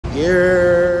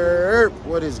Yeah,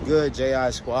 what is good, JI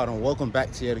Squad, and welcome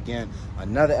back to yet again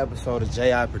another episode of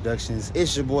JI Productions.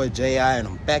 It's your boy JI, and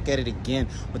I'm back at it again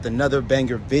with another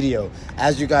banger video.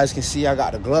 As you guys can see, I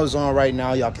got the gloves on right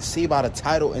now. Y'all can see by the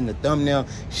title in the thumbnail,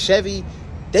 Chevy,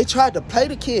 they tried to play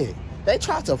the kid. They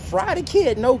tried to fry the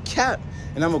kid, no cap.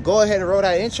 And I'm gonna go ahead and roll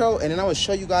that intro, and then I'm gonna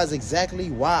show you guys exactly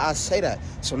why I say that.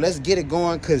 So let's get it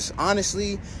going, because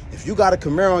honestly, if you got a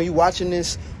Camaro and you watching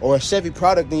this, or a Chevy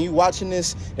product and you watching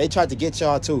this, they tried to get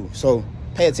y'all too. So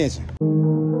pay attention.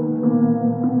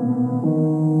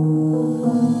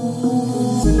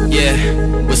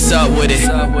 Yeah, what's up with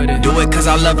it? Do it cause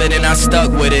I love it and I stuck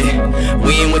with it.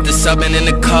 We ain't with the subbing in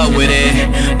the cut with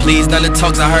it. Please, none of the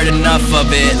talks, I heard enough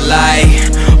of it.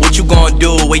 Like, what you gonna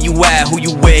do? Where you at? Who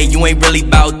you with? You ain't really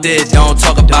about this, don't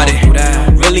talk about it.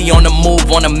 Really on the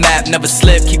move, on the map, never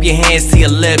slip. Keep your hands to your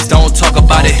lips, don't talk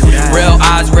about it. Real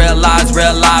eyes, real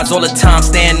lies all the time.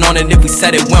 Stand on it, if we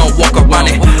said it, we don't walk around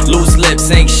it. Loose lips,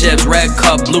 sink ships, red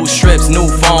cup, blue strips, new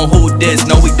phone, who this?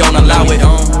 No, we don't allow it.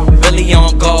 Really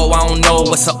on go, I don't know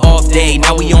what's an off day.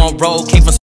 Now we on road, came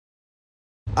from.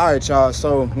 Alright, y'all,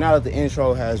 so now that the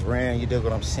intro has ran, you dig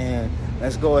what I'm saying,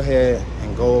 let's go ahead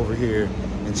and go over here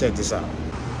and check this out.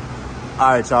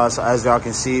 Alright, y'all, so as y'all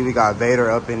can see, we got Vader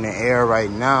up in the air right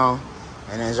now.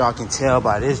 And as y'all can tell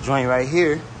by this joint right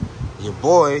here, your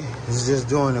boy is just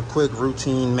doing a quick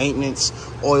routine maintenance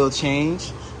oil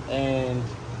change. And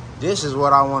this is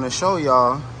what I want to show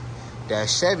y'all that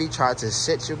Chevy tried to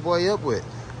set your boy up with.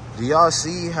 Do y'all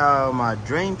see how my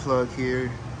drain plug here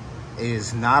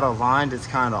is not aligned? It's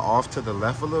kind of off to the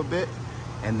left a little bit.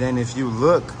 And then if you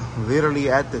look literally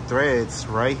at the threads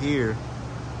right here,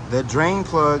 the drain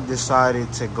plug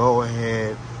decided to go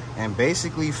ahead and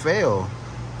basically fail.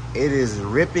 It is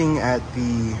ripping at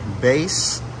the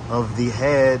base of the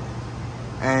head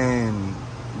and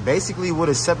basically would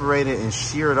have separated and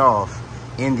sheared off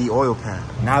in the oil pan.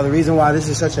 Now, the reason why this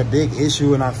is such a big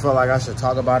issue and I felt like I should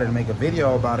talk about it and make a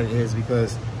video about it is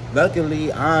because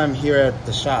luckily I'm here at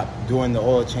the shop doing the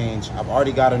oil change. I've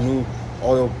already got a new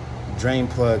oil drain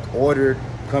plug ordered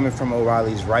coming from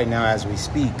O'Reilly's right now as we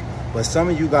speak. But some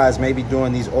of you guys may be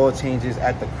doing these oil changes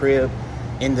at the crib,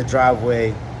 in the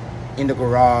driveway, in the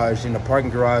garage, in the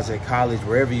parking garage at college,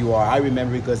 wherever you are. I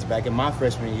remember because back in my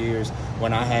freshman years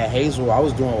when I had Hazel, I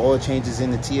was doing oil changes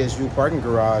in the TSU parking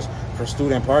garage for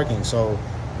student parking. So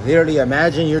literally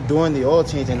imagine you're doing the oil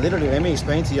change, and literally let me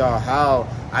explain to y'all how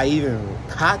I even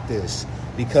caught this,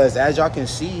 because as y'all can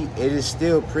see, it is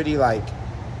still pretty like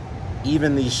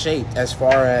evenly shaped as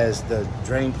far as the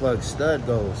drain plug stud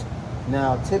goes.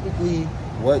 Now typically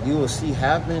what you will see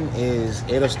happen is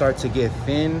it'll start to get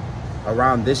thin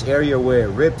around this area where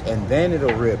it ripped, and then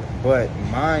it'll rip. But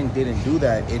mine didn't do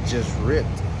that, it just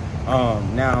ripped.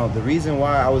 Now the reason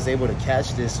why I was able to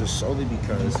catch this is solely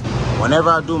because whenever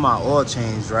I do my oil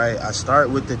change, right, I start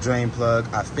with the drain plug,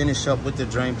 I finish up with the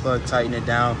drain plug, tighten it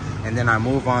down, and then I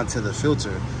move on to the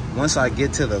filter. Once I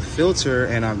get to the filter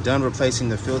and I'm done replacing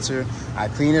the filter, I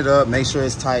clean it up, make sure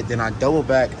it's tight, then I double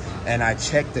back and I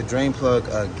check the drain plug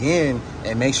again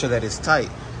and make sure that it's tight.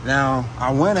 Now,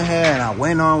 I went ahead and I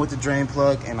went on with the drain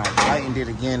plug and I tightened it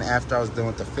again after I was done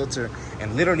with the filter,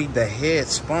 and literally the head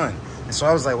spun. And so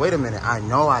I was like, wait a minute, I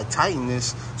know I tightened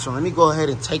this, so let me go ahead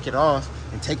and take it off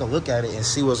and take a look at it and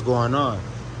see what's going on.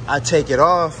 I take it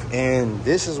off and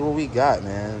this is what we got,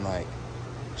 man. Like,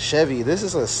 Chevy, this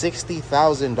is a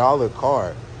 $60,000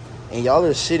 car, and y'all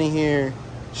are sitting here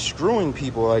screwing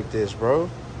people like this, bro.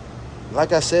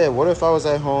 Like I said, what if I was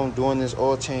at home doing this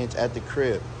oil change at the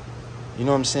crib? You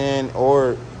know what I'm saying?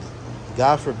 Or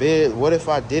God forbid, what if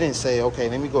I didn't say, okay,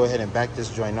 let me go ahead and back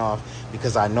this joint off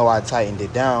because I know I tightened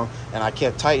it down, and I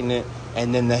kept tightening it,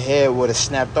 and then the head would have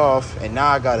snapped off, and now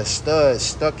I got a stud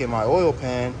stuck in my oil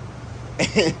pan.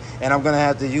 And I'm gonna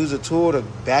have to use a tool to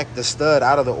back the stud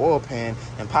out of the oil pan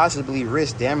and possibly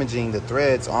risk damaging the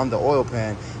threads on the oil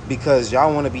pan because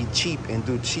y'all want to be cheap and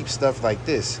do cheap stuff like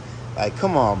this. Like,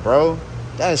 come on, bro,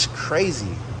 that is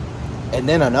crazy. And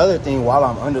then another thing, while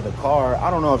I'm under the car, I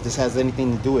don't know if this has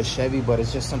anything to do with Chevy, but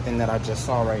it's just something that I just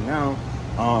saw right now.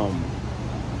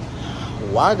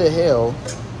 Why the hell,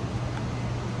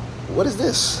 what is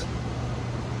this?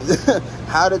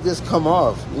 How did this come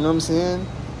off? You know what I'm saying?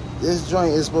 This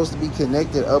joint is supposed to be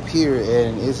connected up here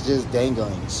and it's just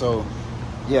dangling. So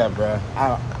yeah, bruh,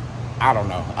 I don't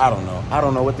know. I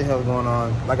don't know what the hell is going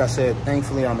on. Like I said,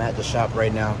 thankfully I'm at the shop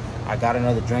right now. I got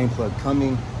another drain plug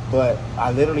coming, but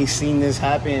I literally seen this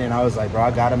happen and I was like, bro,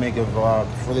 I gotta make a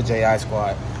vlog for the JI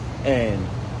Squad and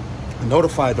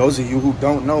notify those of you who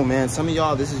don't know, man. Some of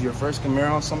y'all, this is your first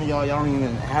Camaro. Some of y'all don't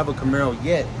even have a Camaro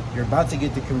yet. you're about to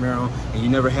get the Camaro and you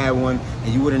never had one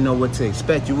and you wouldn't know what to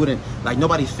expect. You wouldn't, like,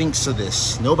 nobody thinks of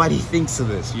this. Nobody thinks of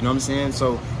this, you know what I'm saying?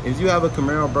 So if you have a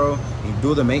Camaro, bro, and you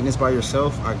do the maintenance by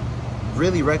yourself, I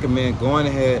really recommend going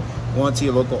to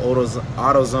your local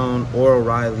AutoZone or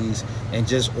O'Reilly's and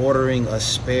just ordering a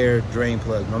spare drain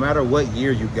plug. No matter what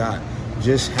year you got,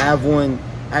 just have one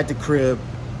at the crib,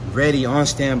 ready on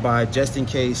standby, just in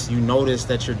case you notice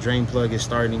that your drain plug is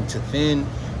starting to thin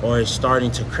or it's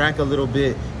starting to crack a little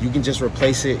bit. You can just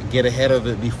replace it, get ahead of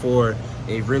it before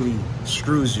it really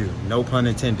screws you, no pun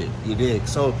intended, you dig?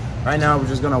 So right now we're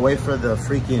just gonna wait for the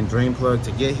freaking drain plug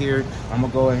to get here. I'm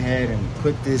gonna go ahead and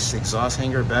put this exhaust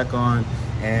hanger back on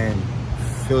and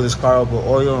fill this car up with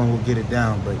oil and we'll get it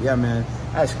down. But yeah, man,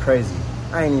 that's crazy.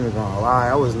 I ain't even gonna lie,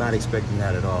 I was not expecting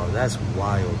that at all. That's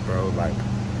wild, bro. Like,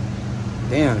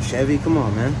 damn, Chevy, come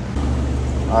on, man.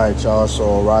 All right, y'all, so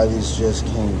O'Reilly's just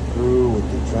came through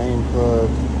with the drain plug.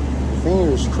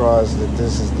 Fingers crossed that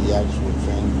this is the actual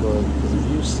drain plug, because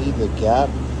if you see the gap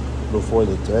before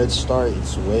the threads start,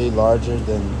 it's way larger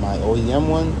than my OEM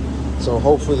one. So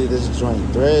hopefully this joint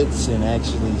threads and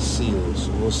actually seals.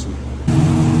 We'll see.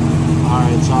 All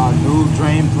right, y'all, new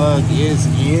drain plug is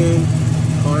in.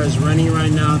 Car is running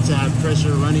right now to have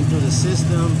pressure running through the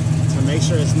system to make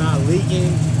sure it's not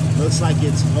leaking. Looks like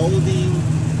it's holding.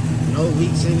 No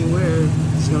leaks anywhere.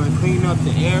 It's gonna clean up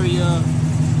the area.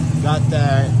 Got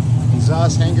that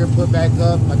exhaust hanger put back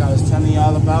up like I was telling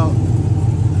y'all about.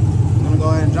 I'm gonna go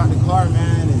ahead and drop the car,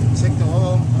 man, and check the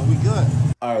oil, and we good.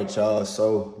 All right, y'all,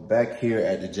 so back here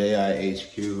at the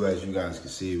JIHQ, as you guys can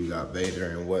see, we got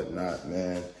Vader and whatnot,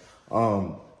 man.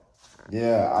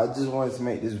 Yeah, I just wanted to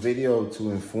make this video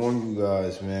to inform you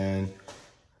guys, man.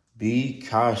 Be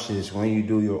cautious when you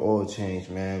do your oil change,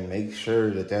 man. Make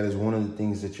sure that that is one of the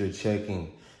things that you're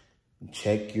checking.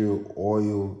 Check your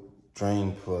oil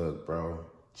drain plug, bro.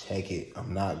 Check it.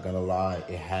 I'm not gonna lie.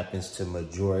 It happens to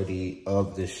majority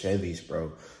of the Chevys,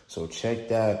 bro. So check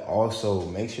that. Also,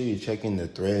 make sure you're checking the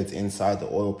threads inside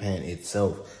the oil pan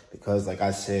itself. Because like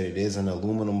I said, it is an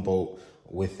aluminum bolt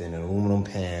with an aluminum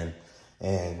pan.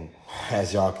 And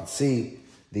as y'all can see,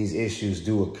 these issues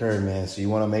do occur, man. So you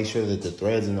want to make sure that the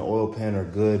threads in the oil pan are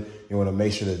good. You want to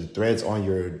make sure that the threads on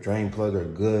your drain plug are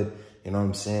good. You know what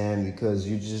I'm saying? Because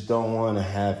you just don't want to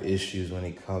have issues when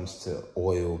it comes to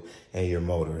oil and your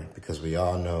motor. Because we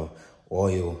all know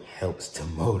oil helps the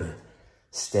motor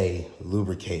stay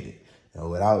lubricated.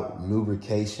 And without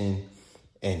lubrication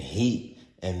and heat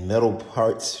and metal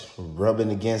parts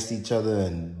rubbing against each other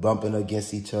and bumping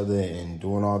against each other and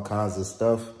doing all kinds of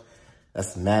stuff,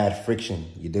 that's mad friction.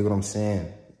 You dig what I'm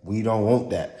saying? We don't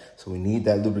want that. So we need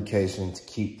that lubrication to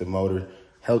keep the motor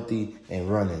healthy and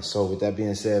running. So with that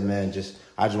being said, man, I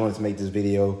just wanted to make this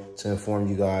video to inform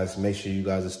you guys. Make sure you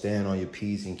guys are staying on your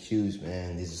P's and Q's,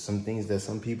 man. These are some things that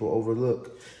some people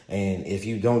overlook. And if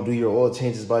you don't do your oil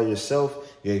changes by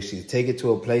yourself, you actually take it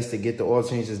to a place to get the oil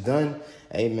changes done.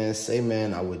 Hey, man,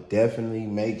 man, I would definitely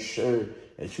make sure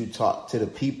that you talk to the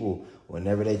people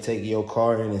whenever they take your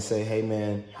car in and say, hey,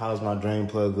 man, how's my drain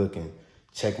plug looking?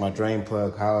 Check my drain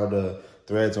plug. How are the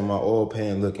threads on my oil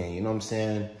pan looking? You know what I'm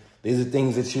saying? These are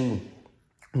things that you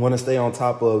want to stay on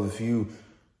top of if you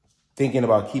thinking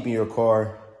about keeping your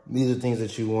car. These are things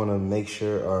that you want to make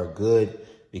sure are good,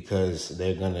 because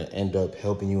they're going to end up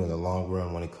helping you in the long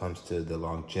run when it comes to the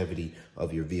longevity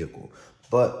of your vehicle.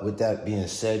 But with that being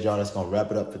said, y'all, that's going to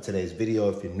wrap it up for today's video.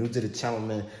 If you're new to the channel,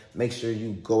 man, make sure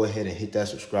you go ahead and hit that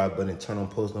subscribe button, turn on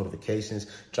post notifications,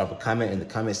 drop a comment in the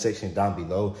comment section down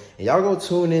below. And y'all go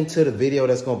tune into the video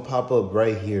that's going to pop up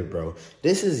right here, bro.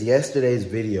 This is yesterday's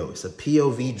video. It's a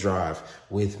POV drive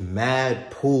with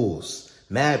mad pulls.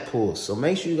 Mad pulls. So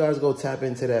make sure you guys go tap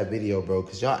into that video, bro,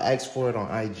 because y'all asked for it on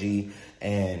IG.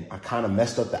 And I kind of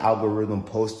messed up the algorithm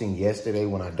posting yesterday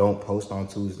when I don't post on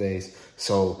Tuesdays.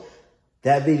 So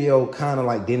that video kind of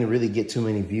like didn't really get too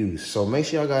many views. So make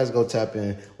sure y'all guys go tap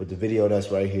in with the video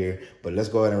that's right here. But let's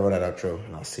go ahead and roll that outro,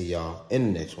 and I'll see y'all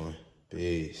in the next one.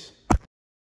 Peace.